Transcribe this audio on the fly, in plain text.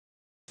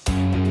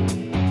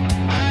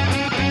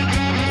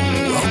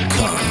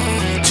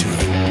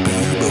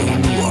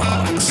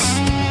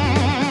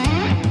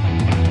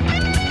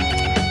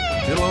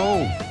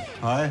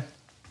Hi.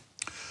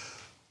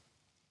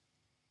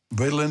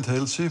 Well and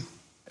healthy?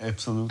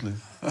 Absolutely.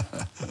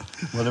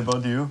 What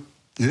about you?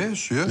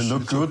 Yes. You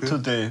look good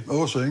today.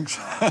 Oh, thanks.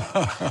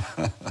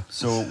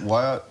 So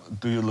why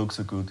do you look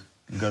so good?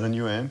 You got a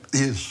new amp?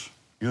 Yes.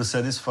 You're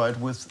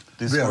satisfied with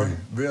this one?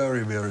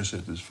 Very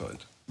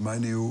satisfied. My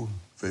new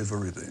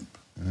favorite amp.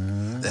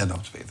 They're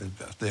not favorite,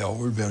 they are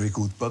all very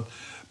good, but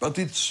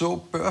it's so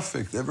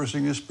perfect.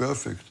 Everything is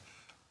perfect.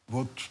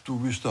 What do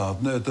we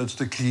start? No, that's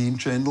the clean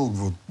channel,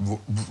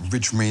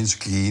 which means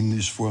clean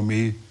is for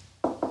me.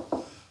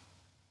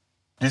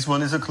 This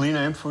one is a clean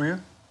amp for you?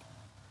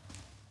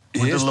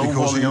 With Yes, a low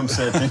volume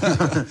setting.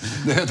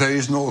 There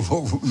is no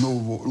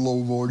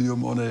low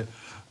volume on a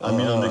on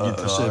the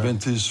guitar.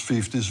 70s,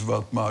 50s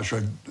watt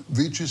Marshall,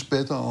 which is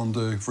better on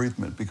the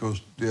Friedman,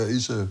 because there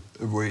is a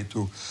way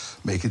to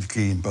make it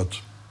clean,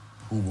 but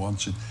who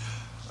wants it?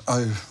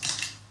 I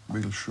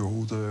will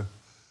show the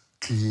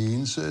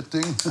clean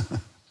setting.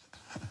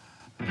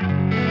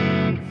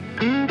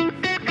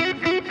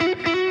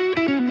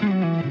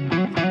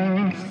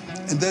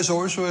 And there's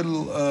also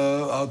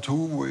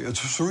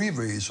three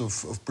ways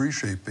of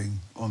pre-shaping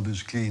on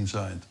this clean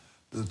side.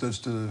 That's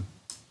the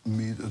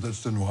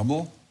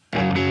normal. A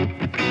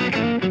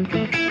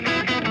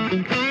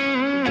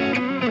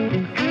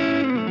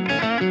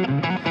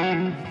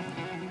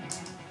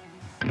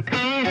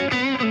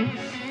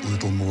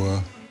little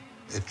more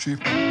edgy.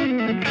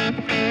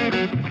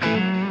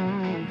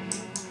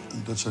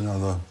 And that's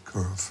another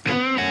curve.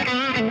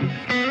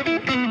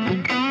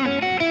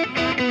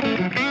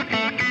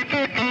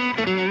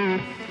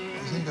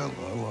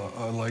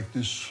 I like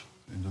this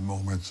in the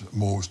moment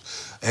most.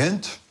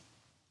 And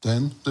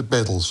then the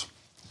pedals.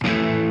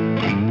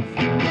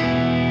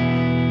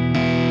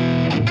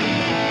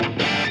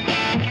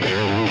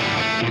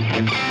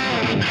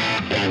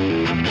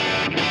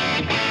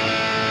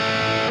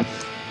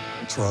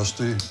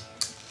 Trusty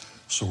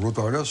solo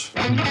dollars.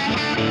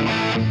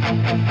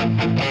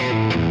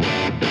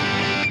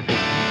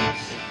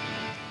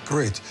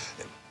 Great.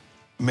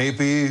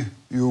 Maybe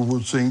you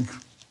would think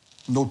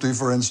no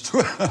difference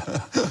to,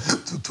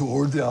 to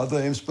all the other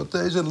amps, but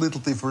there is a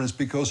little difference,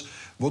 because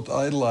what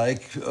I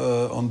like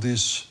on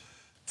this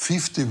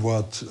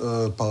 50-watt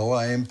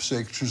power amp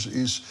sections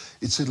is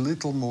it's a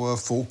little more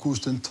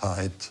focused and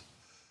tight.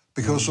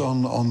 Because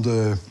on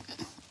the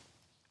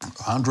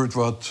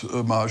 100-watt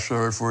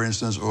Marshall, for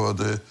instance, or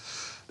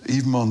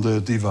even on the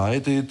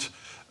divided,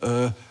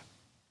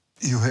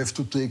 you have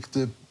to take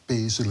the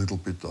bass a little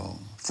bit down,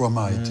 for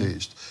my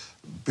taste,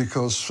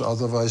 because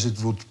otherwise it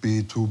would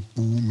be too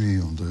boomy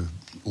on the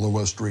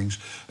lower strings,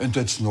 and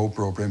that's no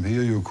problem.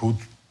 Here you could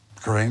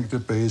crank the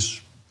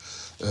bass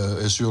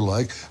as you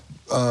like.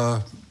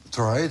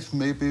 Try it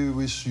maybe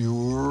with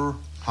your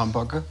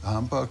humbucker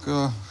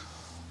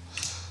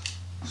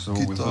so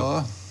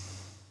guitar.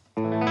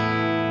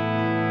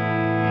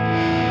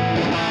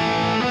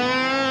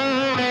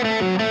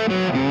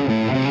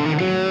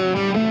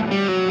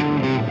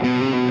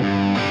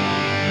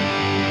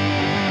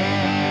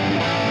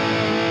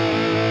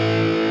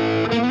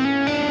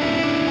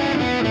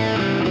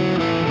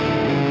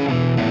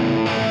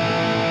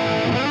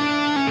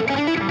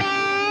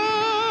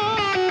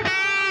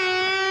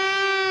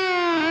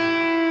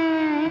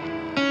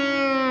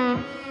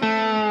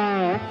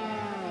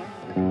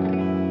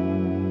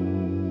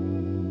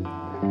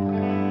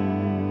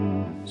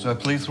 So I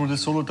play through the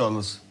solo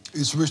dollars.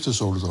 It's with the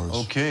solo dollars.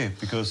 Okay,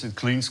 because it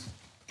cleans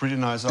pretty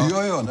nice out.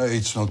 Yeah, no,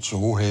 it's not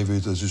so heavy,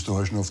 the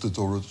distortion of the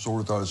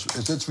solo dollars.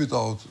 That's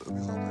without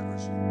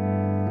everything.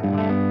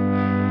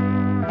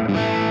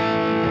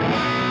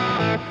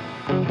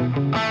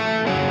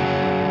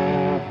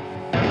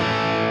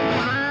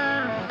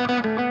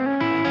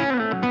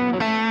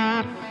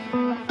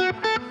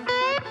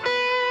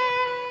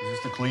 This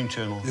is the clean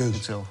channel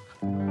itself.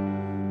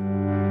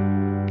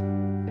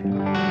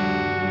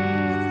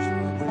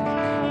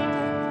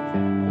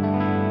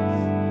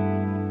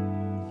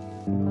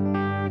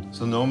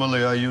 So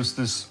normally I use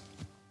this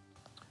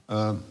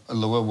a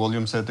lower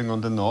volume setting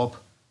on the knob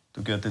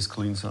to get this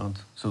clean sound.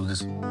 So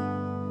this.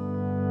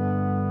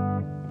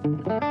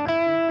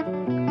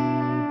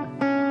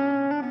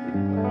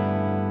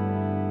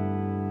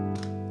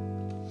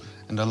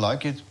 And I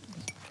like it.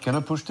 Can I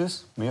push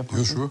this? May I push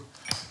it? Sure.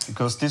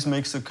 Because this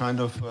makes a kind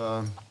of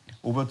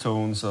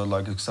overtones,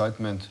 like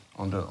excitement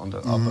on the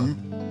upper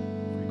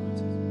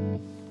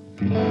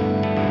frequencies.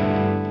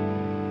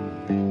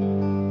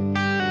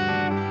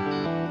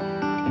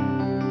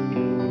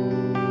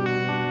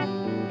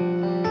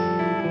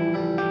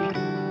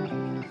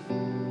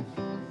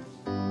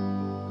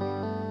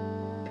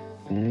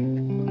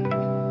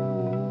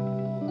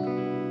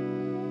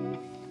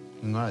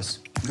 Nice.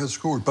 That's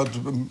cool, but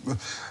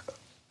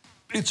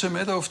it's a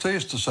matter of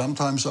taste.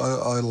 Sometimes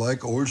I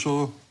like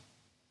also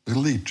the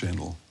lead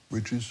channel,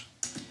 which is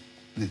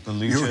the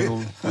lead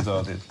channel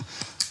without it.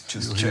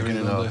 Just checking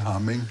it out. The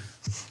humming.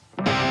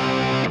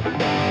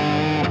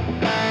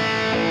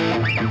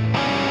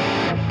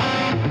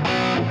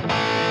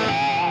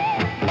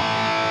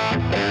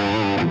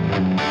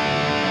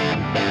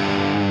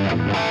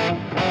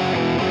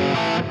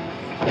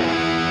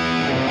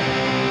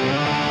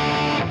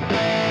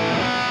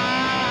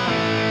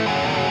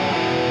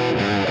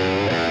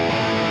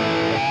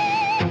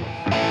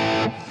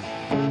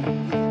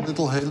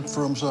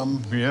 from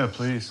some Yeah,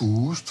 please.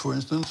 boost, for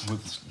instance?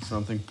 With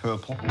something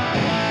purple.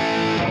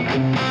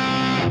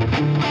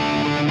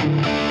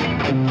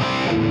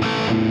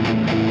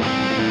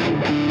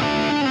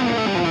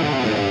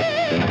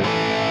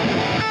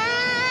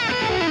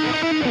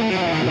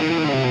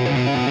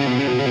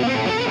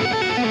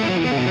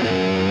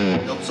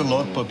 Helps a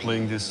lot by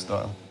playing this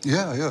style.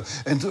 Yeah, yeah.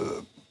 And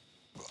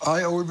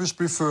I always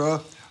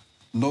prefer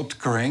not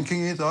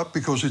cranking it up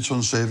because it's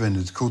on 7.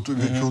 We could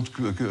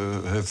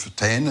have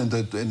 10 and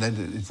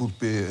then it would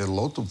be a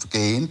lot of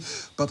gain.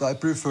 But I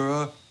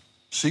prefer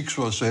 6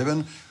 or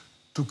 7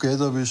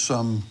 together with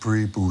some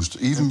pre-boost.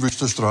 Even with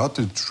the Strat,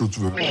 it should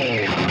work.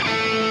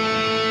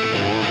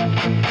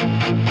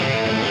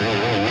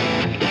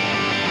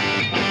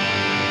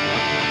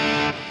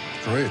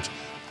 Great.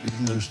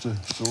 Even with the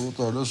solo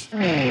dollars.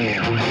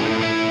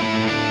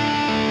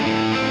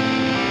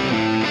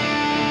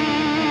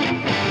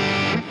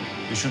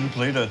 You shouldn't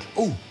play that.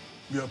 Oh,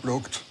 we are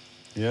blocked.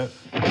 Yeah.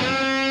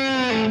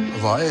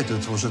 Why?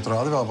 That was a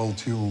Tradivaval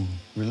tune.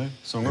 Really?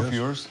 Song of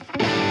yours?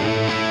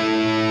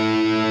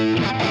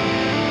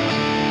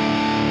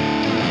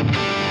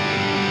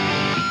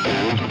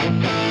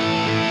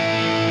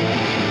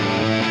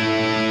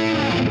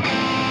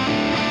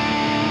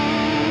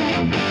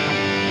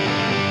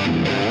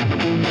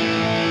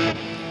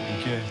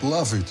 Okay.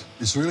 Love it.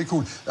 It's really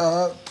cool.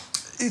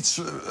 It's,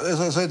 as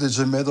I said, it's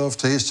a matter of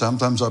taste.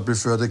 Sometimes I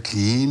prefer the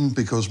clean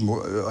because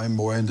I'm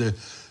more in the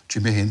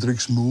Jimi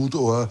Hendrix mood.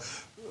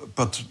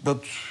 But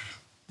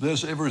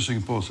there's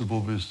everything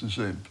possible with this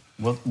amp.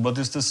 What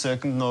is the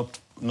second knob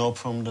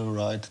from the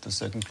right, the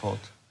second pot?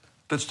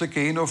 That's the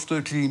gain of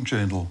the clean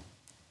channel.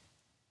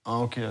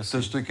 Ah, okay, I see.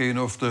 That's the gain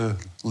of the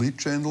lead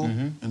channel,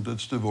 and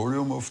that's the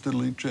volume of the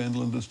lead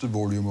channel, and that's the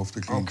volume of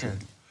the clean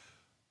channel.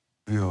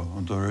 Yeah,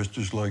 and the rest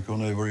is like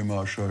on every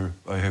Marshall.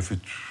 I have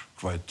it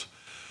quite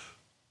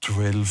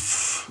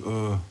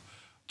 12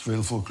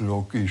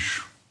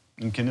 o'clock-ish.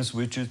 And can you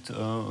switch it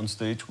on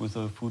stage with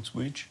a foot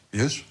switch?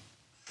 Yes.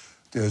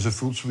 There is a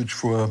foot switch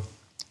for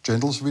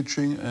channel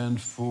switching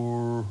and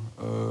for...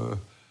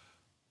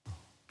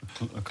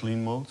 a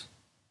clean mode?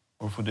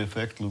 Or for the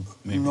effect loop,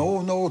 maybe?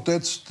 No,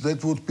 that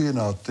would be an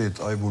art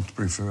that I would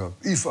prefer.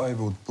 If I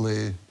would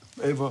play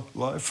ever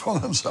live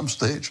on some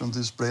stage on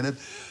this planet,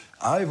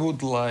 I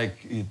would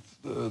like it.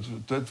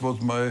 That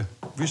was my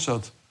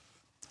wizard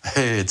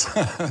had.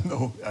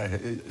 No,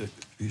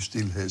 he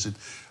still has it.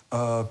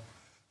 A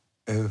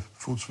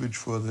foot switch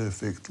for the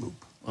effect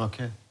loop.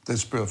 Okay.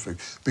 That's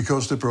perfect.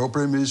 Because the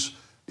problem is,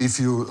 if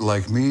you,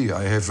 like me,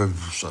 I have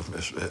some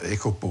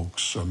echo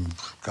box, some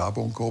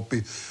carbon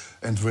copy,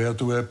 and where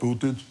do I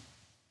put it?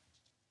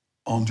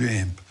 On the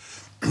amp.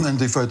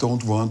 And if I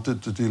don't want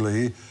it to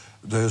delay,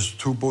 there's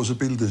two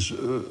possibilities.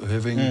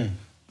 Having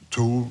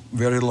two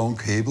very long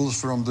cables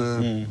from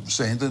the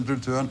send and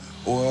return,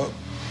 or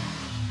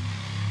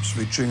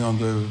switching on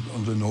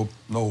the knob.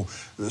 No.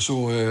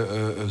 So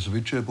a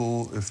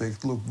switchable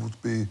effect loop would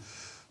be,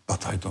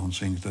 but I don't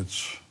think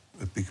that's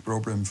a big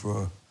problem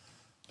for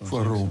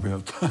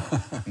Robert. So.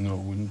 No,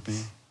 wouldn't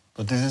be.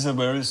 But this is a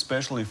very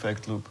special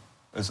effect loop,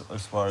 as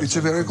far as it's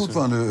a very good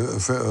one.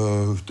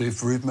 Dave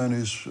Friedman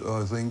is,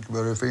 I think,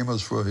 very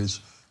famous for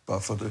his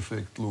buffered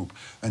effect loop.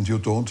 And you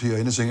don't hear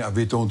anything.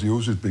 We don't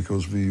use it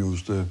because we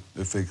use the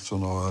effects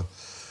on our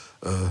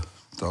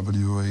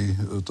DAW,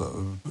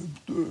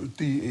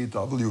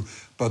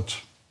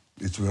 but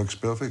it works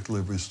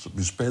perfectly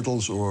with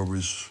pedals or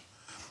with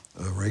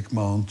rack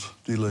mount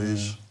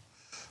delays.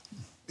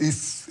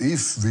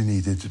 If we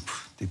need it,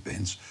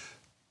 depends.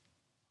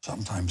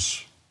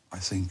 Sometimes I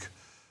think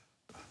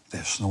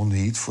there's no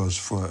need for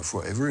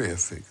every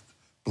effect.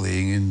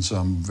 Playing in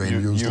some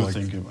venues like...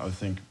 I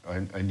think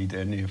I need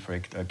any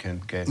effect I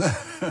can get.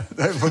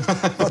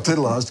 but the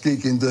last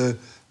gig in the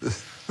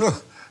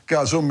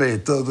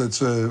Gasometer,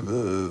 that's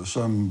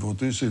some,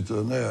 what is it,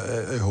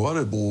 a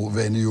horrible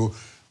venue.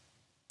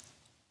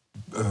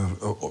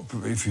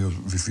 If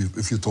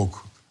you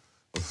talk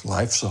of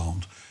live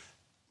sound,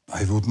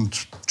 I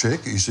wouldn't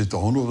check, is it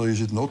on or is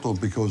it not on,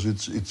 because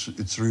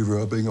it's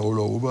reverbing all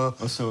over.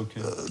 Oh, so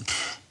okay.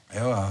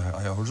 Yeah,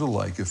 I also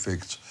like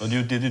effects. But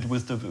you did it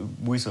with the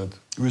Wizard?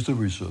 With the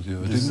Wizard,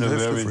 yeah. This is a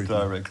very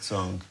direct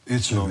sound.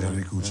 It's a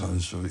very good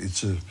sound. So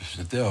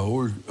they are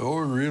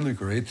all really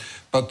great.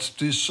 But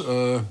this,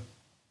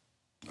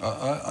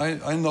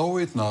 I know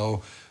it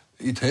now.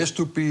 It has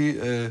to be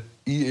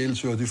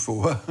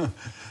EL34,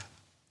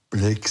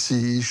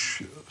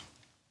 Plexi-ish,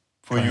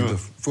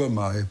 for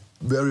my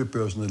very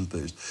personal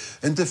taste.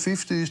 And the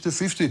 50 is the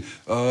 50.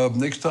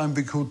 Next time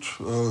we could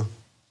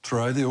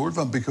try the old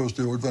one, because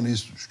the old one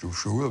is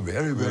sure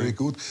very, very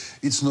good.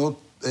 It's not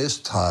as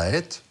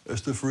tight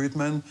as the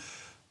Friedman,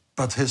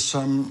 but has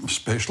some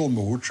special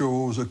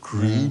mojo, so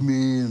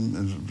creamy,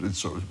 and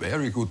it's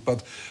very good.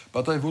 But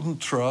I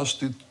wouldn't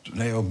trust it.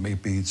 Now,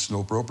 maybe it's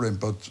no problem,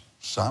 but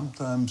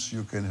sometimes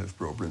you can have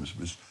problems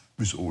with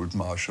old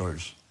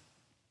Marshalls.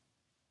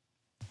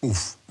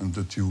 Oof, and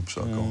the tubes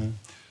are gone.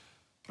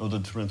 Or the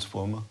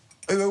transformer.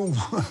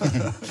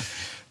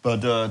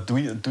 But do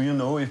you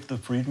know if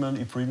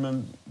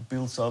Friedman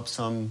builds up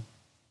some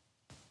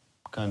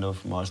kind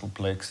of Marshall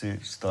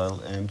Plexi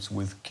style amps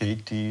with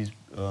KT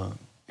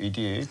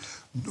 88?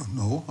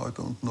 No, I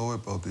don't know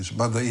about this.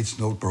 But it's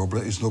no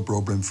problem. It's no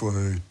problem for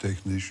a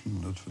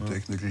technician, not for a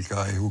technical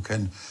guy who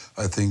can,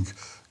 I think,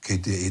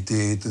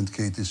 KT88 and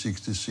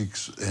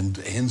KT66 and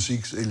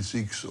N6,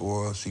 L6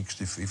 or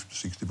 65,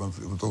 61,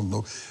 I don't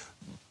know,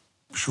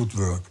 should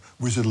work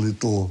with a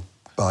little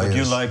bias. But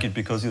you like it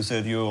because you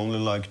said you only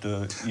like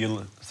the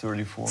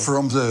EL34?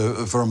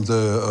 From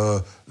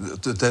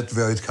that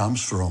where it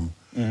comes from.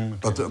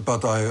 Okay.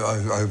 But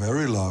I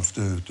very love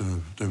the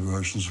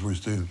versions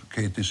with the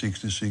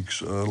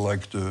KT66,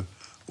 like the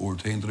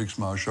old Hendrix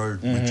Marshall,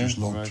 which is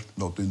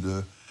not in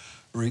the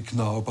rig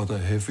now, but I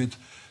have it.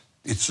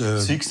 It's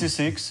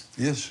 66?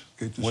 Yes,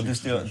 KT66. What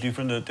is the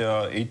different? There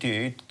are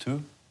 88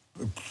 too?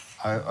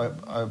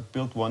 I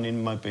built one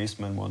in my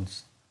basement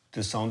once.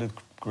 They sounded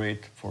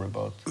great for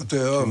about They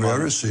are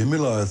very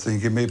similar, I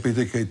think. Maybe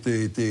the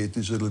KT88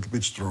 is a little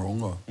bit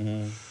stronger.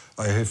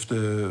 I have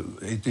the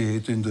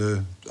 88 in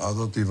the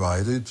other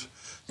divided,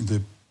 in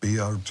the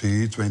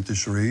BRT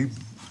 23,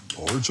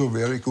 also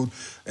very good.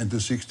 And the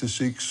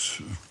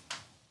 66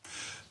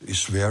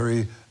 is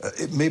very,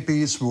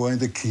 maybe it's more in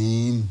the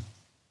clean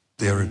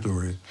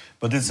territory.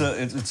 But it's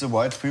a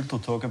wide field to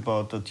talk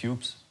about the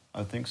tubes,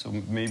 I think. So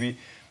maybe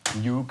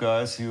you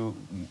guys, you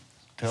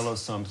tell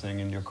us something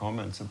in your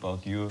comments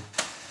about your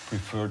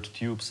preferred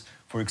tubes.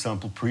 For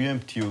example,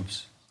 preamp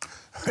tubes.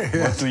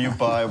 What do you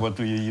buy? What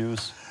do you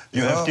use?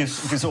 You have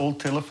these old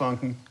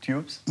Telefunken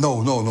tubes?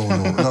 No,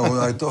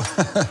 I don't.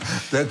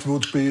 That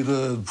would be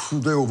the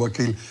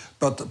overkill.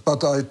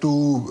 But I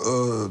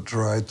do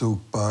try to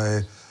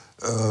buy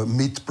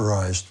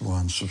mid-priced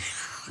ones,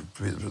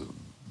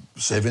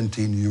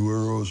 17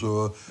 euros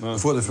or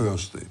for the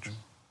first stage.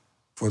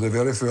 For the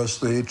very first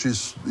stage,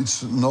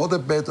 it's not a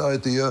bad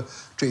idea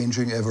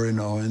changing every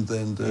now and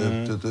then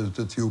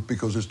the tube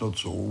because it's not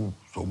so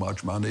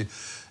much money,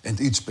 and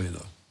it's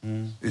better.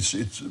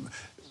 It's.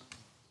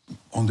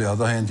 On the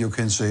other hand, you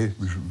can say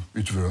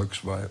it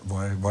works.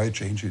 Why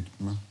change it?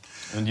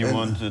 And you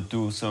want to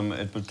do some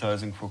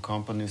advertising for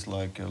companies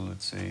like,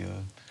 let's say,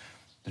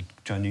 the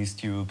Chinese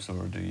tubes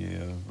or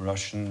the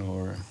Russian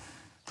or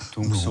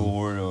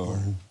Tungsor or.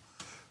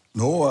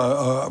 No,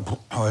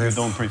 I you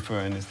don't prefer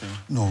anything?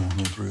 No,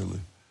 not really.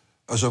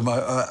 Also,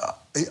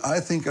 I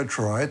think I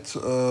tried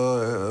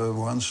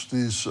once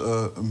this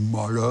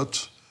Mallard.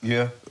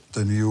 Yeah.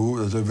 The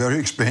new, they're very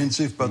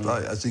expensive, but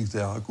I think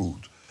they are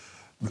good.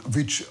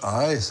 Which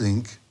I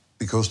think,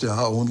 because there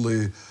are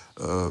only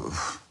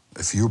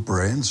a few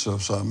brands,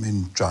 some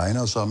in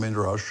China, some in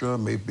Russia,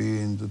 maybe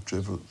in the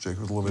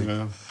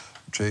Czechoslovakia,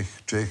 Czech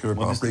Republic.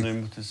 What is the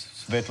name of this?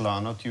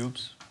 Svetlana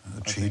tubes?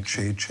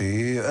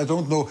 I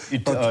don't know.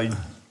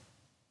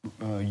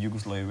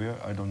 Yugoslavia,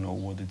 I don't know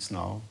what it's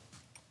now.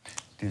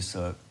 This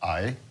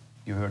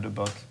you heard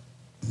about?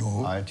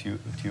 No.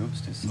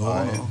 Tubes? This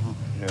no.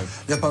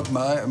 Yeah, but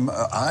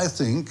I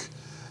think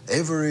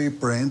every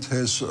brand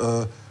has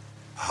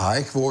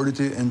high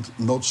quality and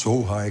not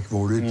so high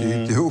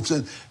quality tubes,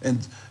 and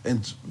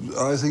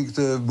I think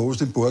the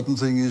most important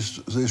thing is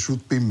they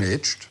should be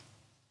matched.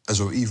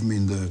 Also even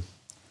in the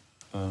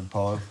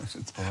power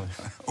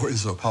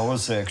also power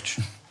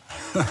section.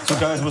 So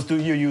guys, what do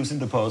you use in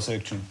the power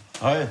section?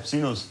 Hi,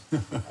 Sinus.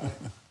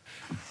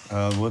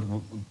 What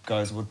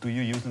do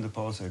you use in the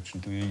power section?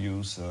 Do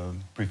you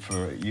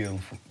prefer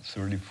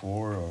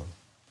EL34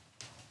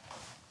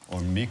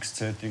 or mixed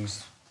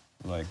settings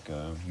like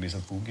Mesa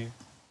Boogie?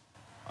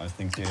 I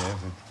think they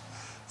have it.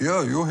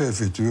 Yeah, you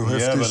have it. You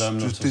have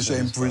this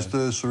amp with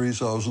the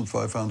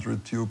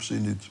 3,500 tubes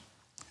in it.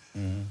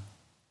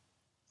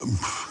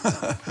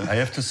 I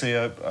have to say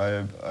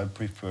I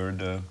prefer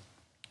the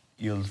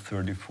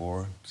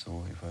EL34.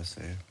 So if I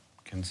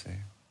can say.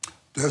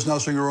 There's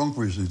nothing wrong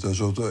with it.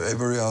 So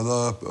every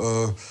other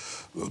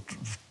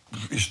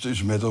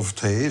is a matter of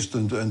taste,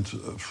 and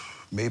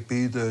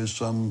maybe there is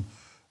some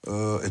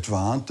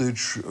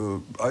advantage.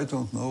 I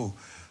don't know.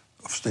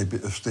 Of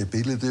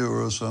stability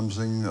or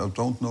something, I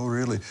don't know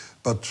really.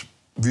 But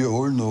we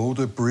all know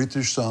the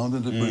British sound,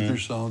 and the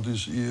British sound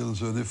is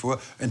EL34.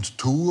 And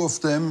 2 of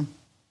them,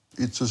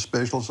 it's a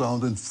special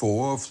sound, and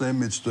 4 of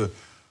them, it's the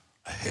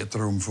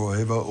headroom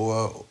forever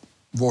or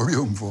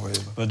volume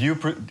forever. But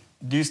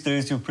these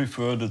days you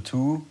prefer the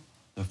 2,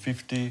 the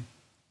 50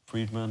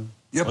 Friedman?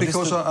 Yeah,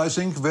 because I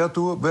think where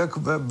do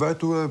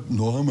I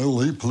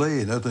normally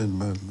play?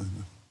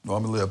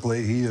 Normally I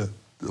play here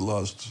the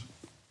last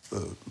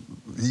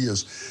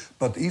years.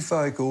 But if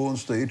I go on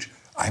stage,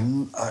 I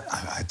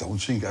don't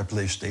think I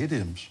play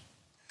stadiums.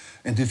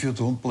 And if you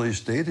don't play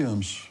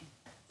stadiums,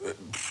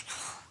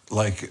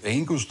 like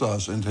Angus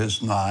does and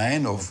has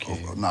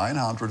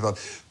 900 watt,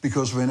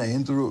 because when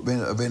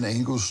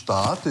Angus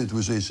started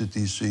with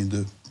AC/DC in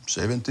the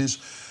 70s,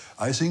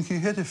 I think he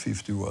had a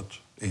 50 watt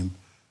amp.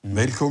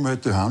 Malcolm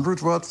had the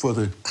 100 watt for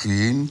the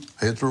clean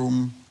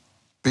headroom,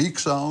 big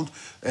sound,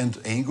 and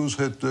Angus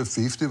had the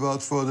 50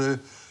 watt for the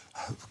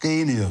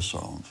gainier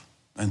sound.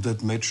 And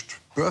that matched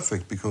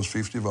perfect because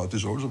 50 watt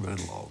is also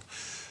very loud.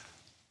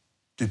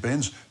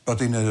 Depends,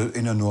 but in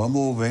a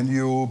normal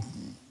venue,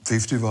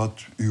 50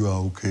 watt, you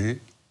are okay.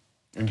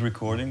 And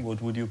recording,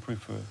 what would you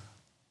prefer?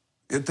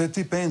 That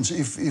depends.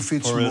 If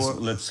it's For more,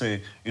 let's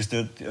say, is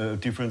there a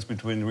difference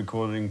between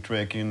recording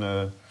track in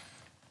a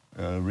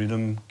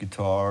rhythm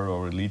guitar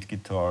or a lead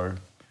guitar?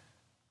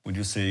 Would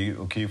you say,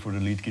 okay, for the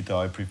lead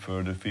guitar I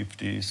prefer the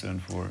 50s,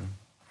 and for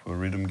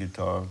rhythm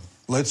guitar?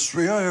 that's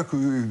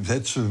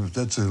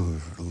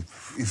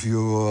if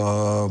you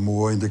are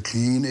more in the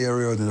clean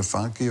area, in the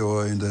funky,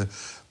 or in the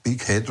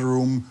big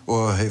headroom,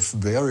 or have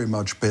very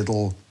much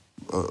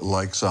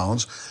pedal-like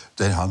sounds,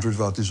 then 100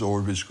 watt is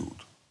always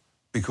good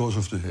because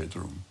of the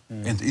headroom.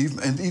 And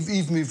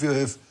even if you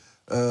have,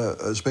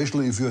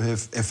 especially if you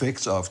have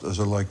effects after,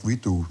 so like we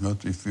do,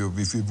 not if you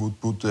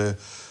would put a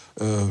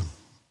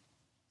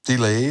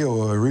delay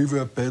or a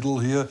reverb pedal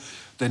here,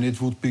 then it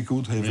would be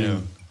good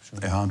having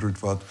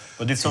 100 watt.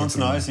 But it sounds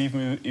nice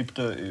even if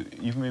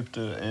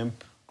the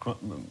amp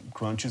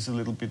crunches a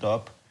little bit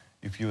up.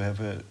 If you have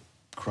a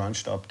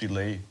crunched up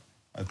delay,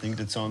 I think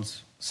that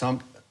sounds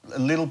a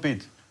little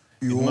bit.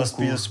 It must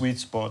be a sweet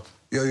spot.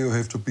 Yeah, you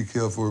have to be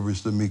careful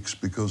with the mix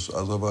because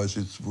otherwise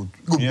it would.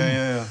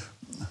 Yeah.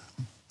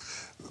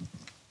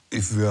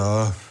 If we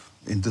are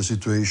in the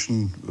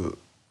situation,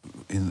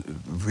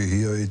 we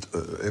hear it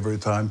every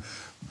time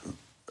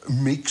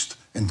mixed,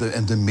 and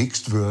the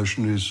mixed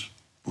version is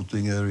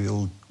putting a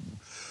real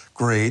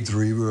great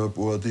reverb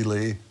or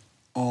delay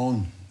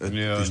on a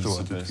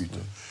distorted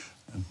guitar.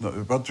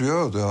 But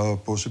yeah, there are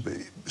possible,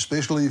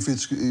 especially if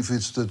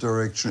it's the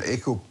direction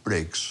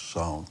echoplex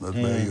sound, that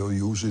where you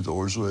use it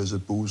also as a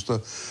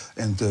booster,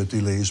 and the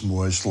delay is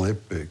more a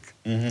slapback,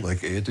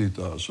 like Eddie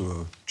does,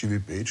 or Jimmy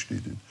Page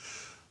did it,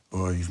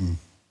 or even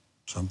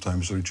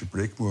sometimes Richie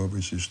Blackmore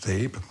with his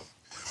tape.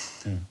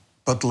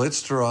 But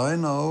let's try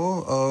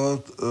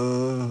now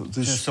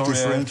this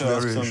different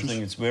variations.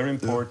 Something. It's very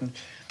important.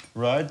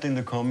 Write in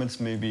the comments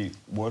maybe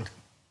what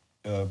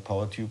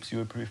power tubes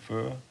you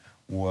prefer,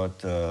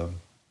 what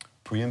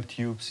preamp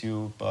tubes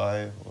you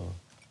buy or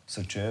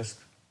suggest,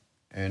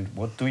 and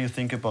what do you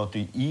think about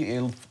the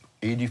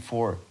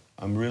EL84?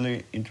 I'm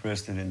really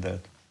interested in that.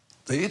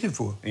 The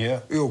 84? Yeah.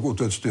 Yeah, good,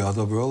 that's the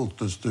other world.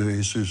 That's the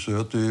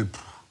AC30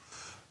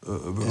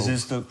 world.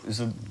 This is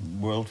a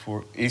world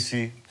for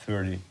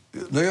AC30.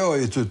 No,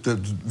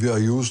 we are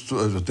used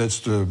to, that's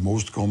the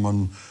most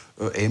common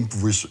amp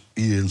with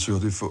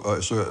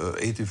EL34,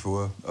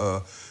 84,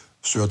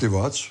 30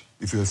 watts,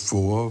 if you have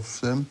 4 of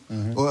them.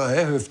 Or I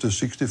have the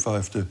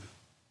 65,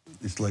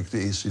 it's like the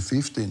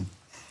AC15.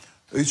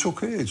 It's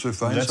okay, it's a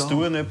fine Let's sound.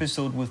 do an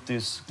episode with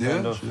this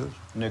kind of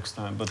next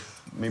time, but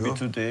maybe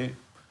today.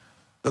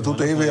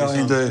 Today we are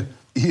in the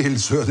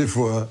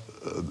EL34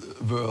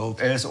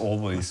 world. As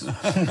always.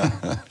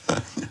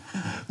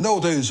 No,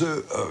 there is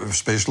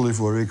especially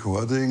for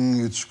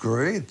recording, it's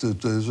great.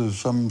 There's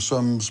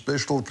some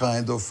special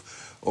kind of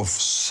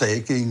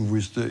sagging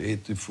with the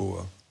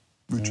 84,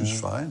 which is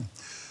fine.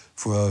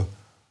 For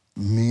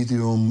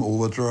medium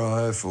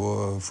overdrive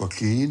or for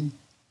clean,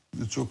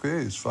 it's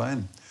okay, it's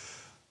fine.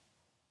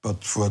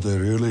 But for the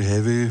really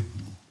heavy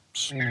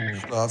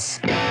stuff,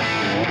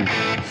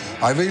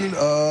 I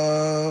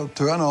will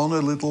turn on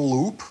a little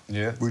loop,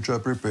 which I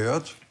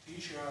prepared.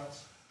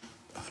 T-shirts.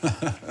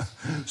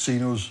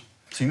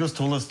 Sinus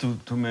told us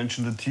to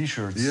mention the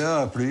T-shirts.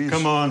 Yeah, please.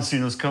 Come on,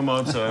 Sinus, come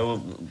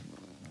outside.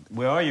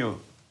 Where are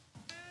you?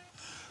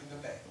 In the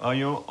back. Are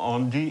you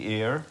on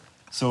the air?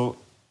 So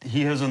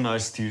he has a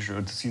nice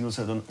T-shirt. Sinus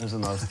has a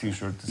nice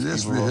T-shirt.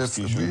 Yes, we have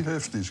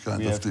this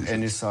kind of T-shirt.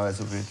 Any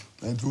size of it.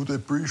 And would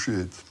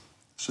appreciate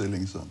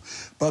selling some.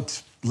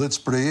 But let's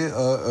play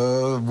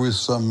with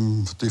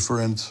some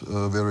different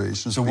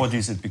variations. So what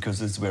is it?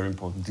 Because it's very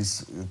important.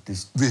 This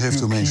we have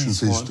to mention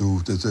this one.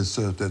 too.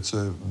 That's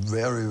a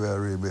very,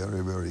 very,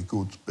 very, very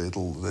good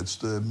pedal. That's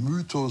the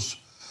Mythos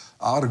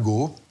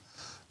Argo,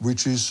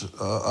 which is,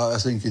 I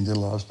think in the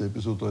last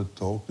episode I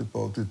talked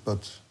about it,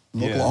 but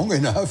not long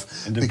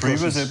enough. In the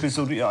previous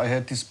episode, I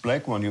had this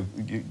black one.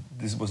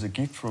 This was a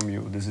gift from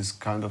you. This is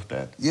kind of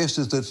that. Yes,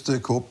 that's the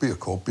copy.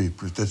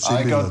 That's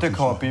I got the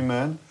copy,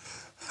 man.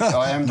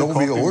 I am the no,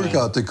 copy, we all man.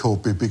 got the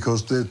copy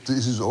because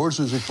this is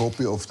also a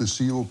copy of the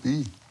COP.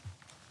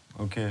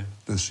 Okay.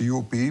 The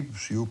COP,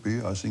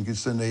 I think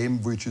it's the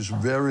name which is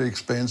very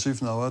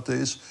expensive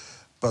nowadays.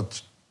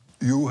 But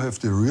you have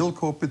the real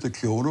copy, the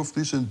clone of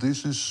this, and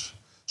this is,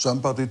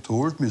 somebody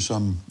told me,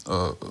 some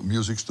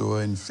music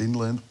store in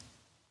Finland,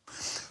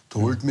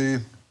 told me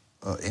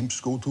Amps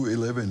Go to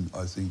 11,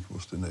 I think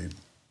was the name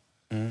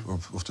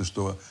of the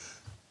store.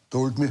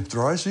 Told me,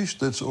 try this,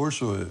 that's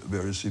also a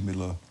very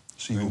similar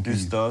COP. And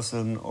this does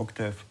an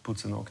octave,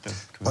 puts an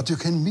octave to it. But you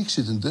can mix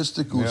it, and that's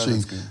the good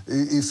thing.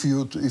 That's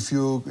good. If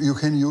you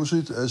can use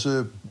it as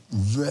a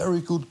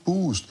very good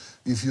boost.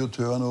 If you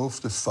turn off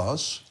the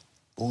fuzz,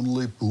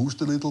 only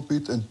boost a little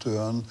bit and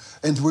turn.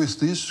 And with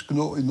this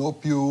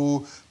knob,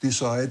 you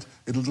decide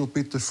a little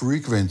bit the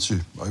frequency.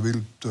 I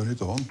will turn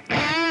it on.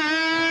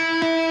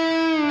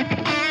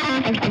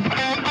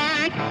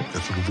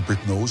 That's a little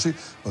bit noisy,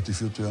 but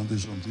if you turn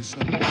this on this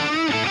side,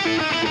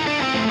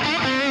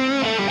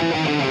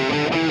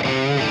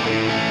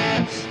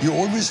 you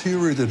always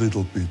hear it a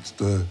little bit,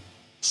 the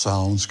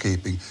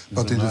soundscaping.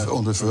 But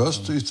on the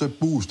first, it's a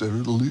boost, a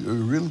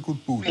real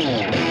good boost.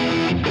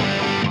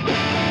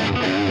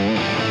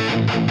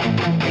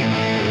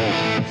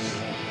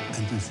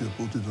 And if you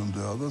put it on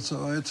the other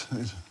side,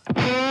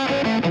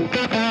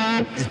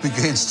 it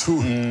begins to...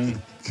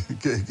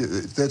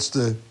 That's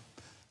the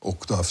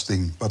octave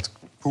thing, but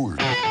cool.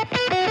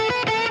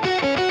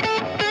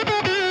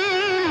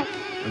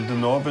 And the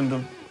knob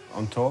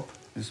on top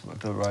is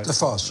the right... The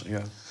fuzz.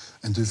 Yeah.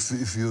 And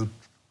if you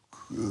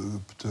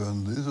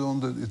turn this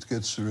on, it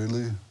gets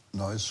really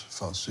nice,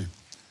 fuzzy.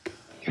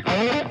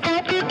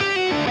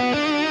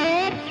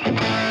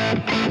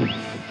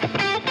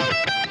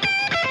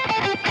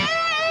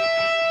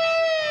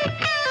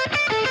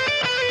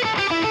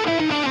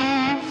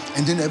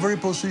 And in every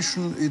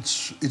position,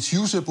 it's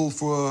usable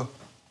for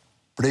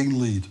playing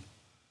lead.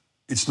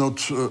 It's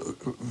not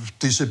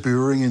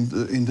disappearing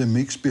in the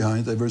mix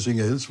behind everything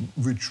else,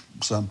 which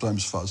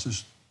sometimes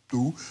fuzzes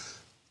do.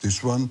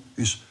 This one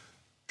is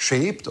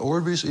shaped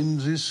always in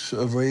this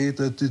way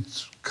that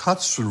it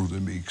cuts through the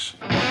mix.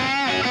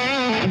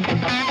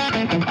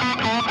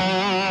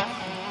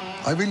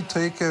 I will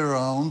take a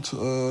round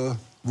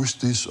with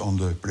this on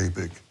the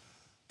playback.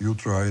 You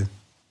try.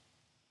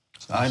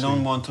 I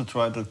don't want to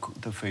try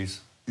the face.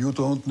 You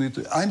don't need.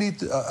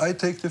 I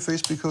take the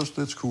face because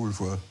that's cool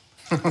for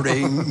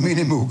playing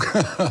Minimoog.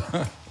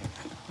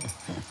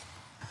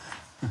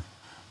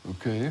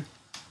 Okay.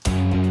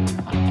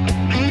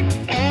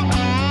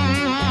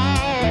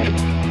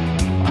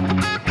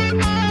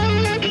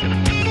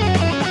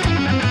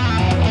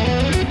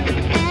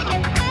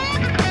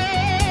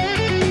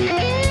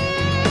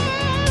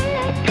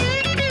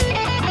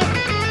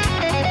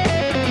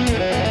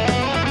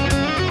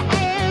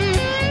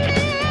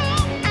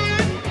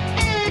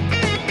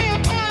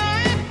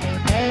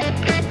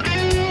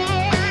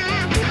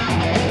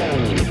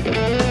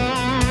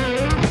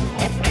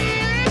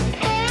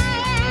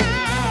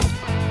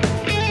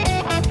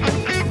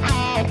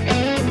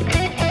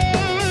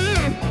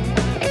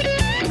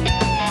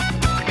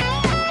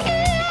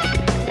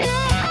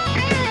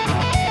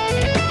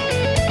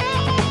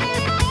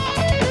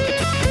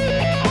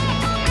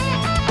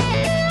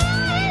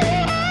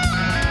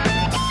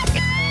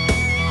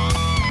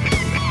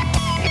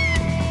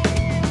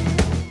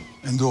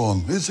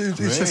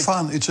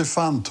 It's a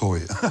fun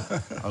toy.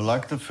 I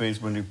like the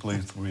face when you play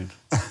through it.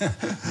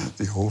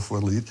 The Hofer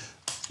lead,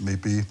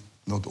 maybe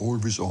not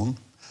always on.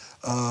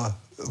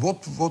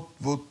 What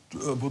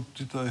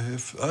did I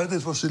have?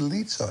 That was the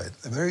lead side.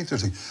 Very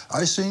interesting.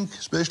 I think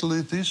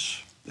especially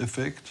this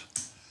effect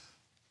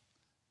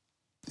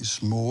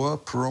is more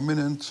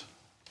prominent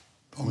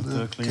on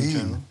the clean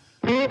channel.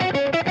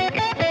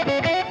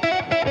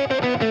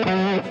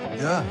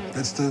 Yeah,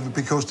 that's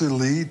because the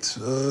lead.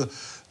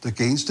 The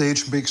gain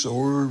stage makes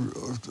all,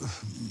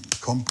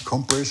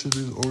 compresses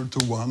it all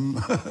to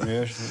one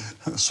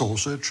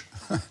sausage.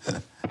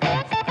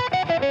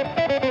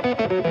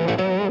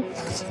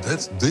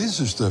 This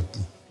is the...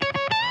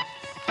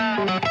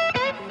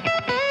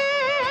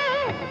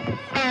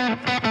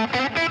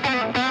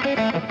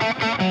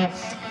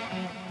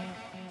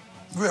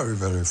 Very,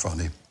 very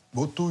funny.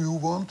 What do you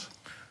want?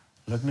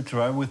 Let me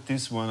try with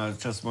this one. I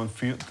just want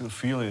to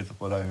feel it,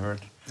 what I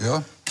heard.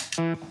 Yeah?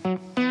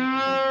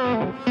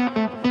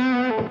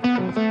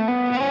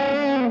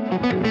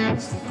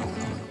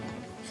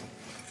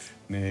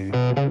 Maybe.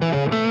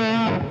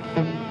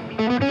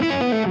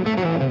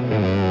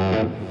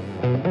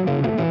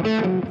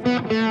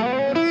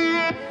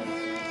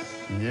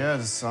 Yeah,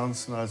 this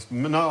sounds nice.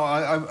 No,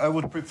 I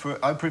would prefer.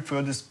 I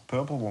prefer this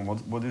purple one.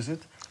 What is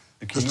it?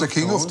 That's the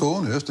King of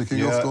Tone. Yes, the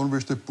King of Tone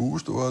with the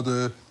boost or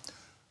the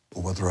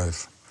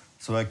overdrive.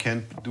 So I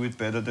can't do it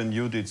better than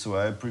you did. So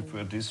I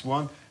prefer this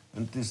one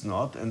and this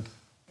not, and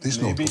this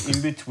maybe not, okay.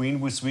 In between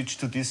we switch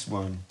to this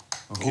one.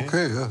 Okay.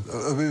 Okay. Yeah.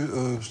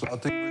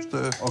 Starting with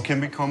the. Or can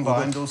we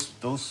combine those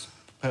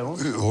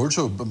pedals?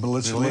 Also, but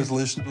let's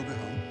listen to the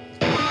hum.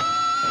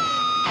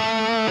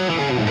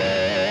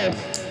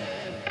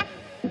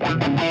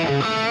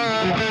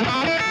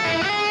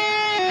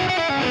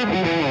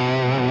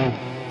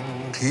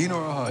 Clean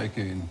or high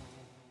gain?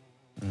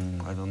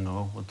 I don't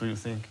know. What do you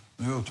think?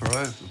 Yeah,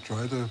 try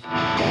the...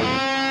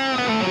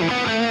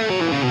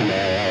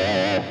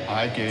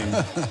 High gain.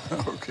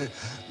 Okay.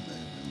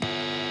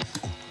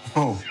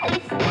 Oh.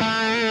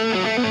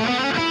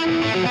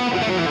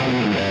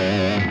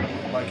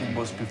 Like it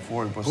was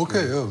before, it was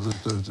okay, great. Yeah,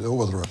 the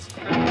overdrive.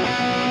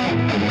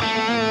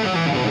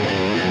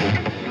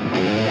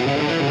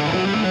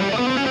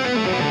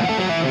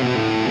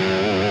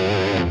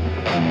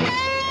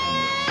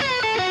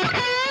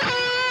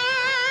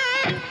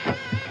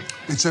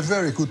 It's a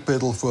very good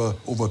pedal for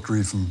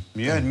overdriven.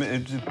 Yeah,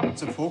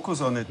 it's a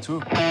focus on it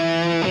too.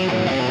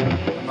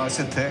 Nice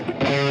attack.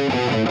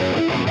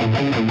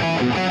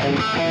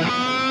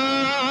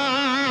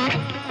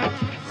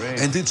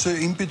 Great. And it's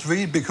in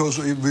between because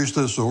with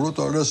the solo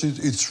dollars,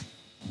 it's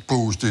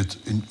boost it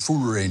in full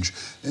range.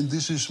 And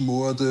this is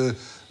more the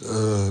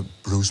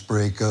blues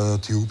breaker,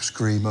 tube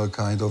screamer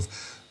kind of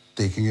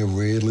taking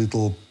away a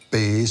little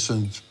bass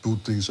and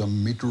putting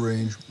some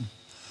mid-range.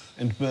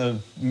 And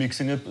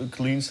mixing a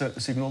clean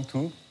signal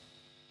too?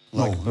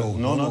 No,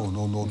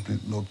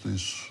 not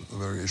this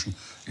variation.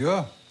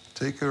 Yeah,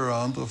 take a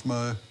round of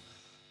my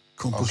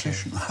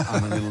composition. Okay.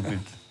 I'm a little bit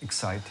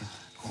excited.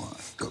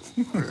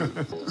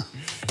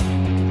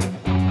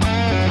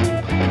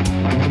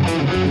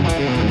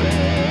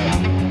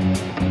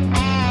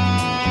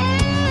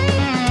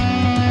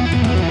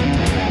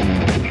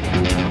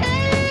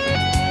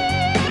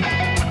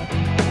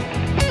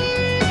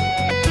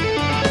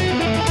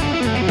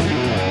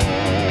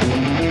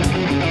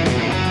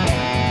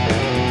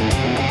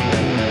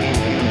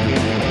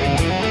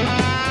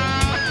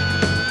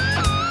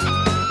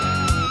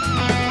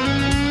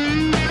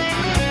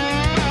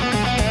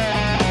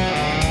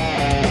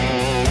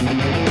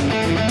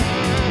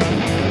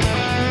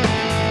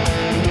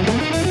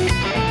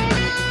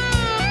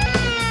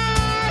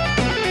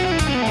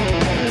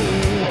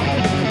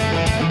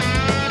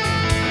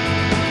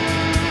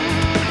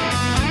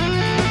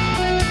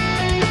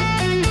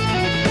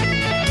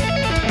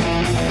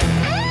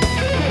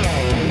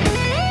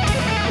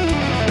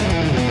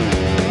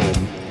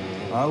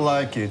 I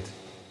like it.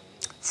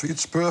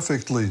 Fits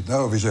perfectly.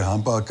 Now with a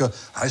humbucker,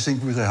 I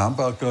think with a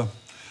humbucker,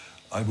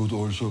 I would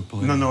also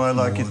play. No, I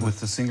like it with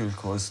the single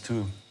coils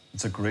too.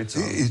 It's a great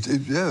sound.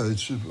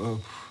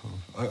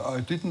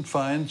 I didn't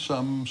find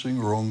something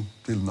wrong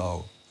till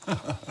now.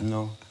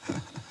 No.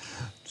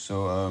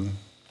 So.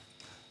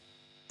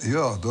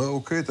 Yeah,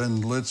 okay,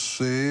 then let's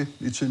say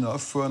it's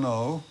enough for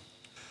now.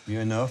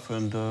 Yeah, enough,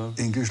 and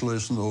English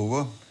lesson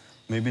over.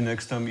 Maybe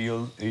next time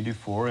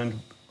EL84, and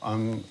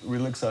I'm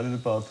really excited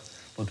about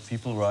what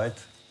people write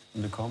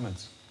in the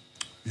comments.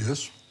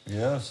 Yes.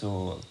 Yeah,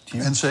 so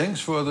and thanks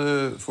for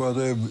the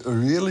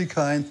really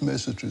kind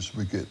messages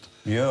we get.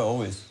 Yeah,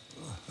 always.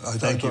 I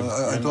Thank you.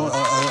 I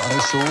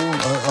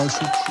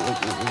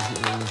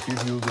should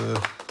give you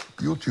the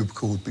YouTube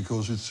code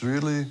because it's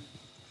really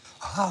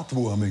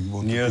heartwarming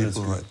what the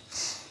people write.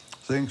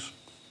 Thanks.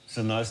 It's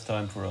a nice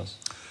time for us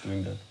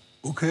doing that.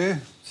 Okay.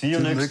 See you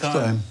next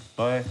time.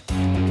 Bye.